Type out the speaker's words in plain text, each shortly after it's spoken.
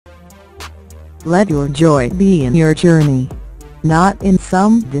Let your joy be in your journey, not in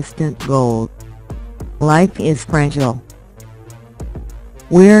some distant goal. Life is fragile.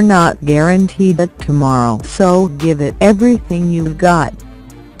 We're not guaranteed a tomorrow, so give it everything you've got.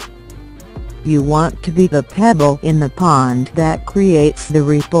 You want to be the pebble in the pond that creates the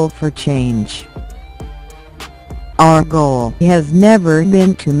ripple for change. Our goal has never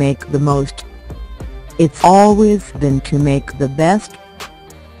been to make the most. It's always been to make the best.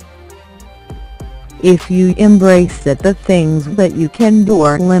 If you embrace that the things that you can do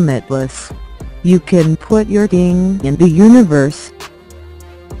are limitless, you can put your ding in the universe.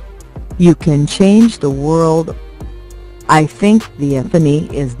 You can change the world. I think the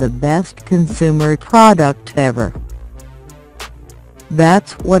Epiphany is the best consumer product ever.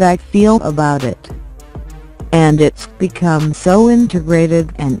 That's what I feel about it. And it's become so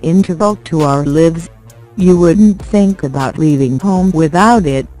integrated and integral to our lives, you wouldn't think about leaving home without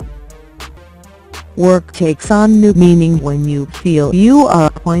it. Work takes on new meaning when you feel you are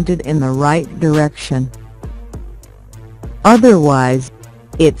pointed in the right direction. Otherwise,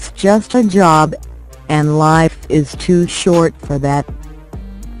 it's just a job, and life is too short for that.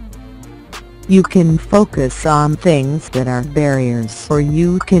 You can focus on things that are barriers, or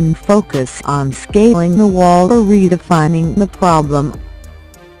you can focus on scaling the wall or redefining the problem.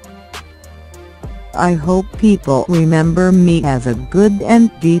 I hope people remember me as a good and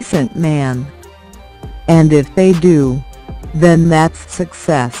decent man. And if they do, then that's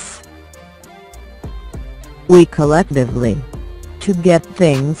success. We collectively, to get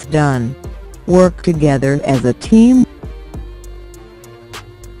things done, work together as a team.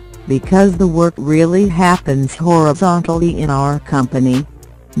 Because the work really happens horizontally in our company,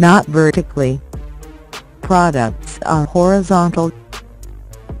 not vertically. Products are horizontal.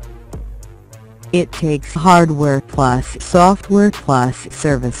 It takes hardware plus software plus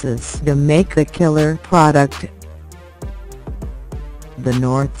services to make the killer product. The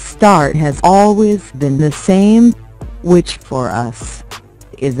North Star has always been the same, which for us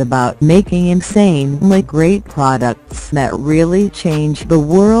is about making insanely great products that really change the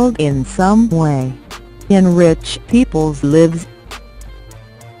world in some way, enrich people's lives.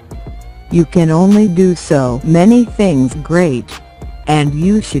 You can only do so many things great, and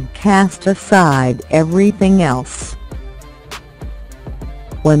you should cast aside everything else.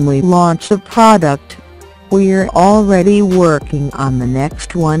 When we launch a product, we're already working on the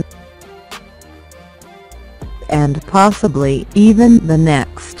next one, and possibly even the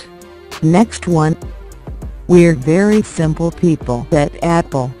next one. We're very simple people at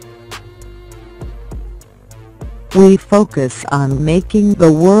Apple. We focus on making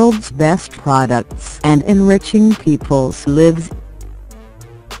the world's best products and enriching people's lives.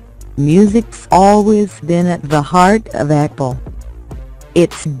 Music's always been at the heart of Apple.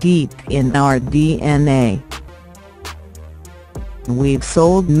 It's deep in our DNA. We've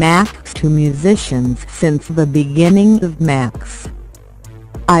sold Macs to musicians since the beginning of Macs.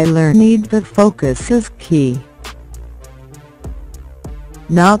 I learned that focus is key.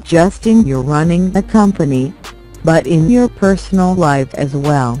 Not just in your running a company, but in your personal life as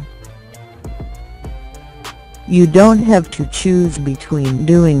well. You don't have to choose between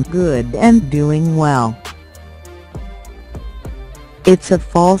doing good and doing well. It's a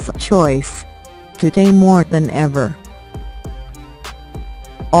false choice, today more than ever.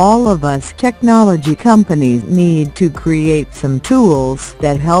 All of us technology companies need to create some tools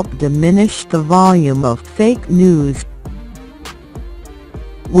that help diminish the volume of fake news.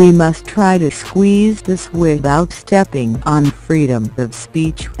 We must try to squeeze this without stepping on freedom of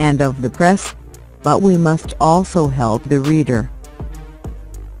speech and of the press, but we must also help the reader.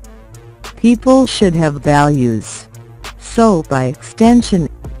 People should have values, so by extension,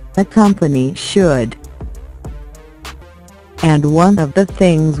 a company should. And one of the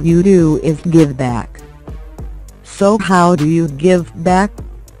things you do is give back. So how do you give back?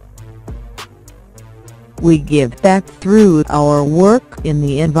 We give back through our work in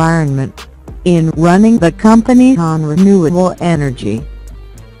the environment, in running the company on renewable energy.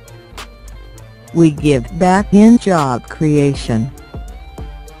 We give back in job creation.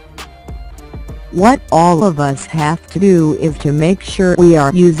 What all of us have to do is to make sure we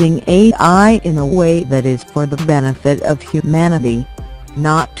are using AI in a way that is for the benefit of humanity,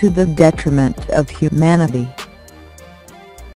 not to the detriment of humanity.